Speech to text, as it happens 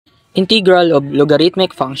Integral of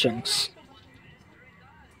logarithmic functions.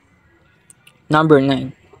 Number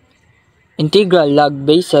 9. Integral log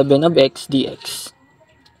base 7 of x dx.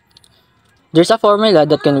 There's a formula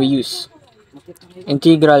that can we use.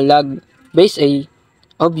 Integral log base a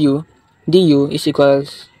of u du is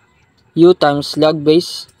equals u times log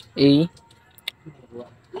base a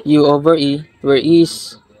u over e, where e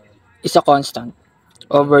is a constant,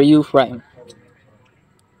 over u prime.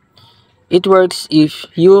 It works if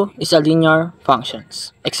u is a linear function.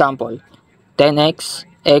 Example, 10x,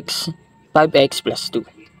 x, 5x plus 2.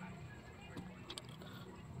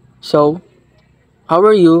 So,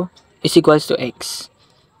 our u is equals to x.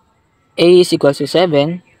 A is equals to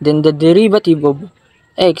 7, then the derivative of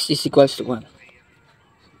x is equals to 1.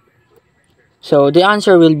 So, the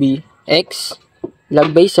answer will be x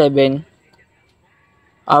log base 7.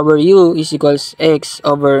 Our u is equals x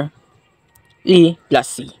over e plus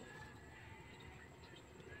c.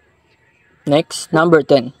 Next, number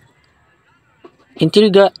 10.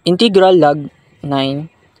 Integral log 9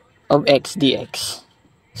 of x dx.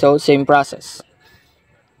 So, same process.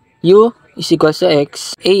 U is equals to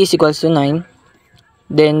x, a is equals to 9,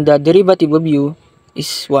 then the derivative of u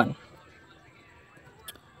is 1.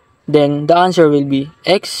 Then, the answer will be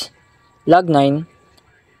x log 9,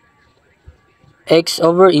 x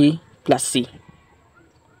over e plus c.